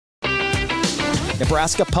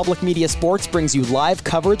Nebraska Public Media Sports brings you live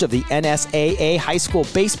coverage of the NSAA High School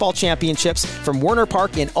Baseball Championships from Werner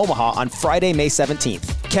Park in Omaha on Friday, May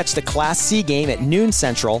 17th. Catch the Class C game at noon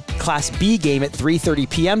Central, Class B game at 3:30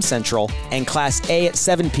 p.m. Central, and Class A at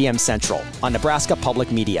 7 p.m. Central on Nebraska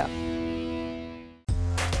Public Media.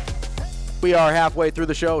 We are halfway through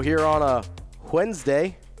the show here on a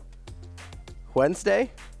Wednesday.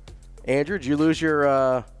 Andrew, did you lose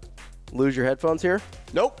your headphones here?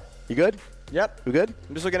 Nope. You good? Yep. You good?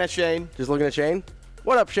 I'm just looking at Shane. Just looking at Shane?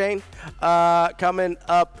 What up, Shane? Coming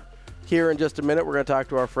up here in just a minute, we're going to talk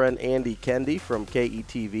to our friend Andy Kendeigh from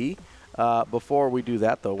KETV. Before we do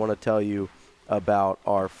that, though, I want to tell you about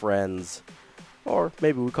our friends, or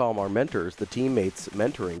maybe we call them our mentors, the Teammates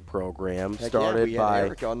Mentoring Program. We had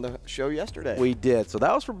Eric on the show yesterday. We did. So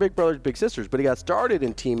that was for Big Brothers Big Sisters, but he got started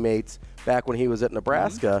in Teammates back when he was at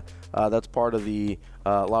Nebraska. That's part of a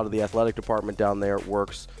lot of the athletic department down there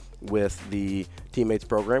works with the Teammates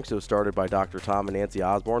program. So it was started by Dr. Tom and Nancy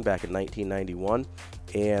Osborne back in 1991,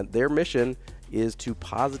 and their mission is to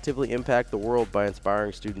positively impact the world by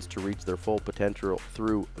inspiring students to reach their full potential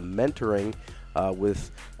through mentoring.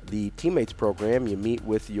 With the Teammates program, you meet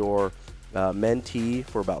with your mentee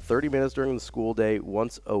for about 30 minutes during the school day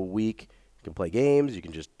once a week. You can play games, you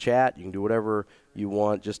can just chat, you can do whatever you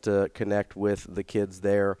want just to connect with the kids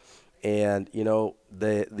there. And, you know,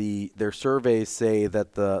 their surveys say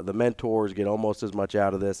that the mentors get almost as much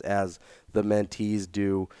out of this as the mentees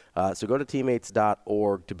do. So go to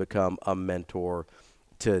teammates.org to become a mentor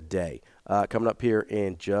today. Coming up here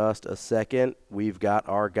in just a second, we've got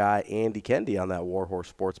our guy Andy Kendeigh on that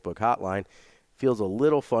Warhorse Sportsbook hotline. Feels a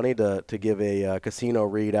little funny to give a casino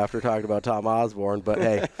read after talking about Tom Osborne, but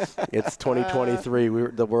hey, it's 2023.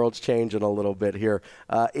 The world's changing a little bit here.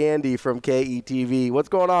 Andy from KETV, what's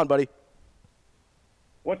going on, buddy?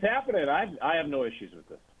 What's happening? I have no issues with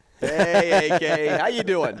this. Hey, AK, how you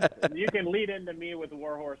doing? You can lead into me with the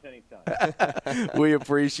Warhorse anytime. We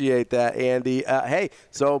appreciate that, Andy. Hey,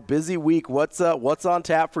 so busy week. What's on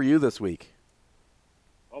tap for you this week?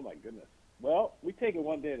 Oh my goodness. Well, we take it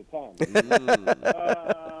one day at a time.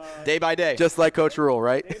 Day by day. Just like Coach Rule,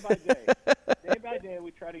 right? Day by day. Day by day, we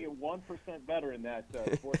try to get 1% better in that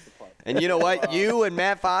sports department. And you know what? You and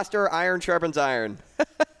Matt Foster, iron sharpens iron.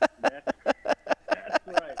 That's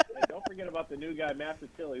right. And don't forget about the new guy, Matt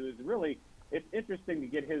Tilly, who's really – it's interesting to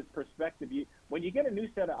get his perspective. When you get a new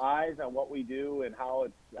set of eyes on what we do and how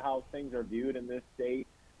things are viewed in this state,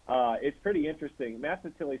 it's pretty interesting. Matt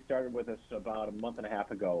Tilly started with us about a month and a half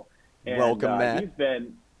ago. And, welcome, Matt. He's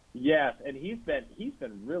been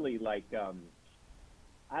really like,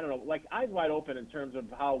 I don't know, like eyes wide open in terms of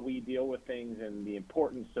how we deal with things and the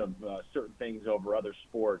importance of certain things over other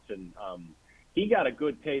sports. And he got a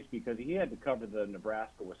good taste because he had to cover the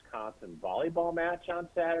Nebraska-Wisconsin volleyball match on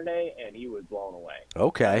Saturday, and he was blown away.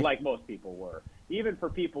 Okay. Like most people were. Even for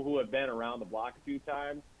people who have been around the block a few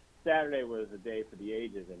times, Saturday was a day for the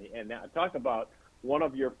ages. And now, talk about one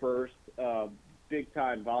of your first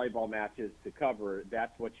big-time volleyball matches to cover.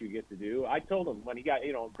 That's what you get to do. I told him when he got,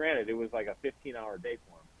 granted, it was like a 15-hour day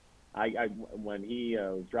for him. When he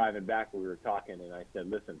was driving back, we were talking, and I said,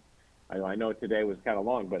 listen, I know today was kind of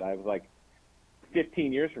long, but I was like,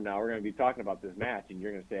 15 years from now, we're going to be talking about this match, and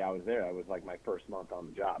you're going to say, I was there. I was like my first month on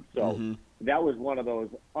the job. So that was one of those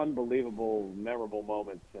unbelievable, memorable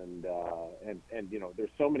moments. And there's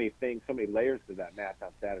so many things, so many layers to that match on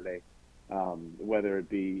Saturday, whether it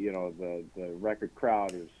be, the record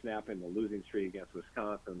crowd who's snapping the losing streak against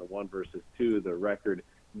Wisconsin, the 1-2, the record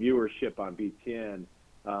viewership on BTN.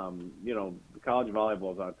 College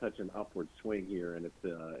volleyball is on such an upward swing here, and it's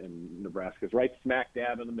in Nebraska. It's right smack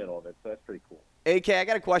dab in the middle of it, so that's pretty cool. AK, I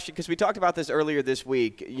got a question because we talked about this earlier this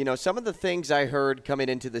week. Some of the things I heard coming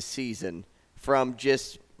into the season from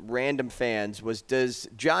just random fans was, does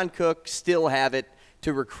John Cook still have it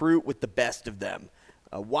to recruit with the best of them?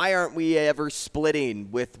 Why aren't we ever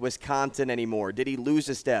splitting with Wisconsin anymore? Did he lose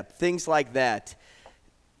a step? Things like that.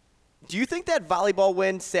 Do you think that volleyball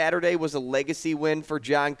win Saturday was a legacy win for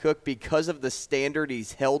John Cook because of the standard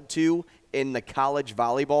he's held to in the college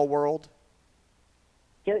volleyball world?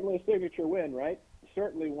 Certainly a signature win, right?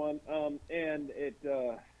 Certainly one, and it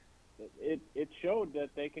showed that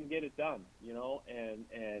they can get it done, and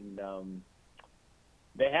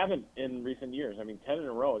they haven't in recent years. I mean, 10 in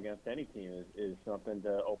a row against any team is something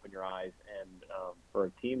to open your eyes, and for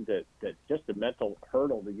a team that's just a mental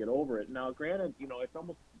hurdle to get over it. Now, granted,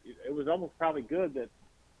 it was almost probably good that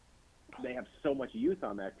they have so much youth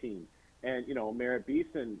on that team, and Merritt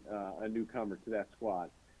Beeson, a newcomer to that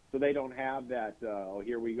squad. So they don't have that,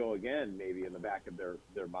 here we go again, maybe in the back of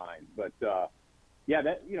their mind. But Yeah,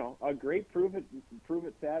 that a great prove it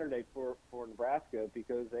Saturday for Nebraska,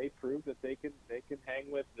 because they proved that they can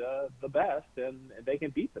hang with the best, and they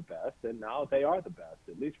can beat the best, and now they are the best,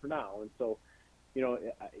 at least for now. And so,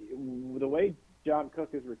 the way John Cook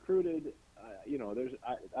is recruited, I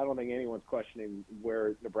don't think anyone's questioning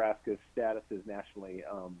where Nebraska's status is nationally.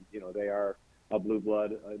 They are a blue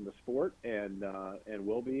blood in the sport, and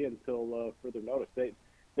will be until further notice.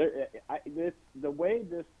 The way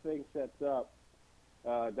this thing sets up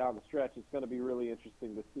down the stretch, it's going to be really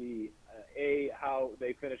interesting to see how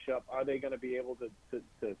they finish up. Are they going to be able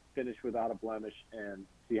to finish without a blemish, and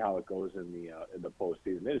see how it goes in the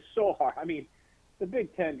postseason? It is so hard. I mean, the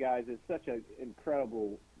Big Ten, guys, is such an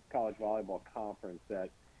incredible college volleyball conference that,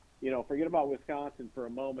 forget about Wisconsin for a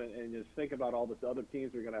moment and just think about all the other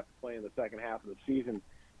teams we're going to have to play in the second half of the season.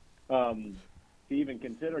 To even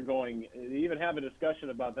consider even have a discussion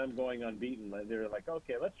about them going unbeaten. They're like,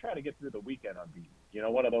 okay, let's try to get through the weekend unbeaten.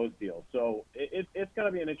 One of those deals. So it's going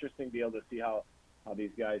to be an interesting deal to see how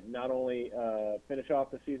these guys not only finish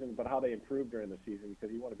off the season, but how they improve during the season,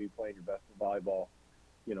 because you want to be playing your best volleyball,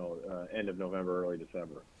 end of November, early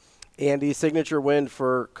December. Andy, signature win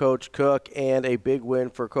for Coach Cook and a big win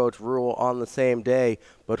for Coach Rule on the same day.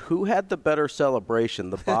 But who had the better celebration,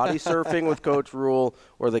 the body surfing with Coach Rule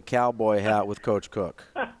or the cowboy hat with Coach Cook?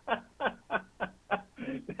 That's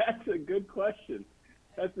a good question.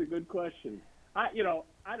 I don't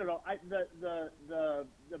know.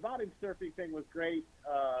 The body surfing thing was great,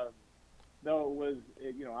 though it was,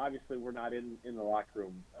 obviously we're not in the locker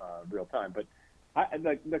room real time. But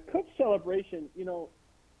the Cook celebration,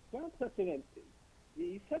 John's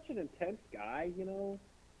he's such an intense guy,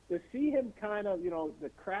 to see him kind of, to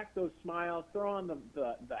crack those smiles, throw on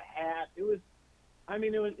the hat. It was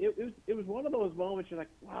one of those moments you're like,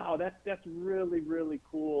 wow, that's really, really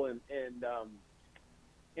cool.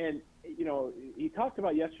 And he talked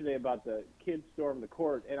about yesterday about the kids storming the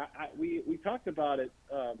court, and we talked about it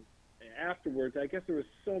afterwards. I guess there was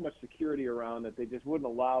so much security around that they just wouldn't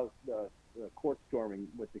allow the court storming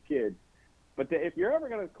with the kids. But if you're ever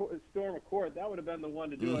going to storm a court, that would have been the one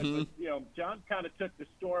to do it. But John kind of took the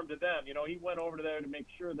storm to them. He went over there to make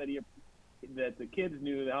sure that the kids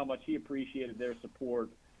knew how much he appreciated their support.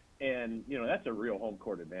 And that's a real home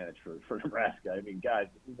court advantage for Nebraska. I mean, guys,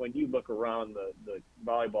 when you look around the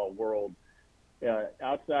volleyball world,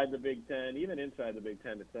 outside the Big Ten, even inside the Big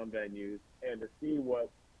Ten at some venues, and to see what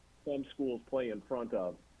some schools play in front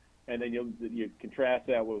of. And then you contrast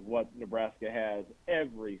that with what Nebraska has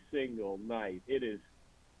every single night. It is,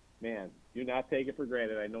 man, do not take it for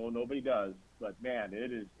granted. I know nobody does, but, man,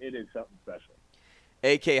 it is something special.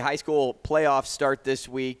 AK, high school playoffs start this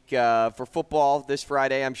week. For football this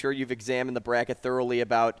Friday, I'm sure you've examined the bracket thoroughly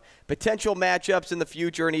about potential matchups in the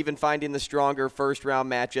future and even finding the stronger first-round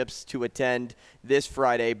matchups to attend this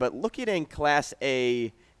Friday. But looking in Class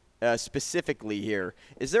A specifically here,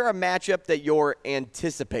 is there a matchup that you're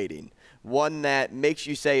anticipating, one that makes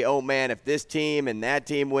you say, oh, man, if this team and that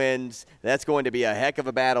team wins, that's going to be a heck of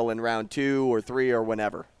a battle in round 2 or 3 or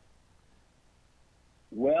whenever?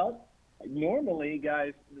 Well, normally,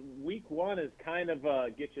 guys, week 1 is kind of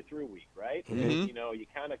get you through week, right? Mm-hmm. And, you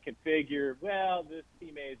kind of configure, well, this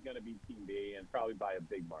team A is going to be team B, and probably by a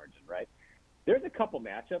big margin, right? There's a couple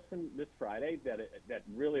matchups in this Friday that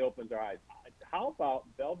really opens our eyes. How about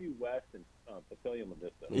Bellevue West and Papillion La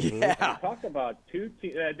Vista? Yeah. Talk about two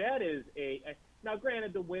teams. That is now,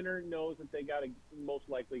 granted, the winner knows that they got to most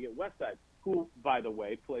likely get Westside, who, by the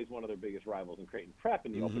way, plays one of their biggest rivals in Creighton Prep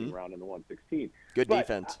in the opening round in the 116. Good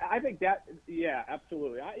defense. I think that, yeah,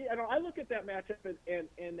 absolutely. I look at that matchup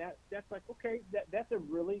and that's like, okay, that's a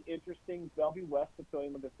really interesting Bellevue West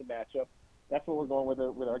Papillion La Vista matchup. That's what we're going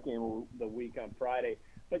with our game the week on Friday.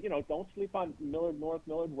 But, don't sleep on Millard North,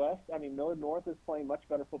 Millard West. I mean, Millard North is playing much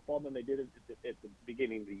better football than they did at the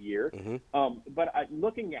beginning of the year. Mm-hmm. But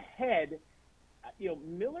looking ahead,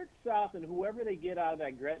 Millard South and whoever they get out of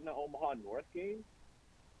that Gretna-Omaha North game,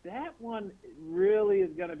 that one really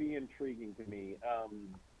is going to be intriguing to me.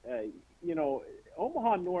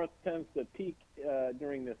 Omaha North tends to peak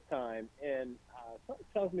during this time, and something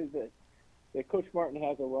tells me that Coach Martin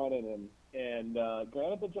has a run in him. And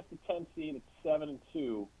granted, they're just a 10 seed. It's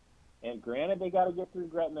 7-2, and granted, they got to get through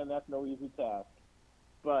Gretna, and that's no easy task.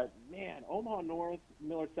 But man, Omaha North,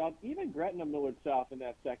 Millard South, even Gretna, Millard South in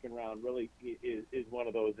that second round really is one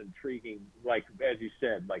of those intriguing. Like as you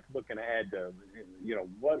said, like looking ahead to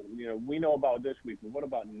we know about this week, but what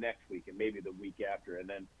about next week and maybe the week after? And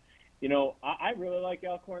then, I really like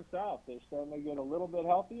Elkhorn South. They're starting to get a little bit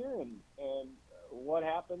healthier, and what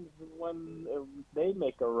happens when they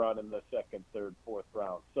make a run in the second, third, fourth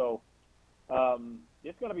round. So,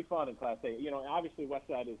 it's going to be fun in Class A. You know, obviously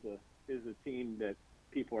Westside is a team that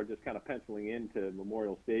people are just kind of penciling into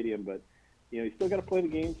Memorial Stadium, but you know, you still got to play the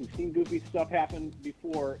games. We've seen goofy stuff happen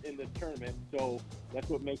before in the tournament, so that's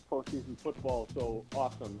what makes postseason football so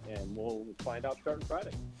awesome, and we'll find out starting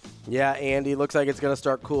Friday. Yeah, Andy, looks like it's going to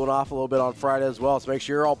start cooling off a little bit on Friday as well, so make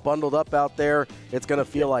sure you're all bundled up out there. It's going to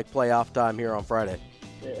feel like playoff time here on Friday.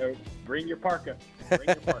 Yeah, bring your parka. Bring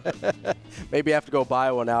your parka. Maybe have to go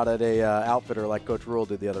buy one out at a outfitter like Coach Rule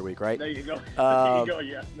did the other week, right? There you go. There you go,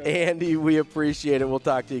 yeah. No. Andy, we appreciate it. We'll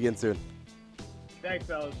talk to you again soon. Thanks,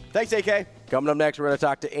 fellas. Thanks, AK. Coming up next, we're going to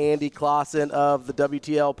talk to Andy Clausen of the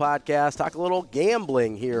WTL podcast, talk a little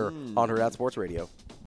gambling here on Hurrdat Sports Radio.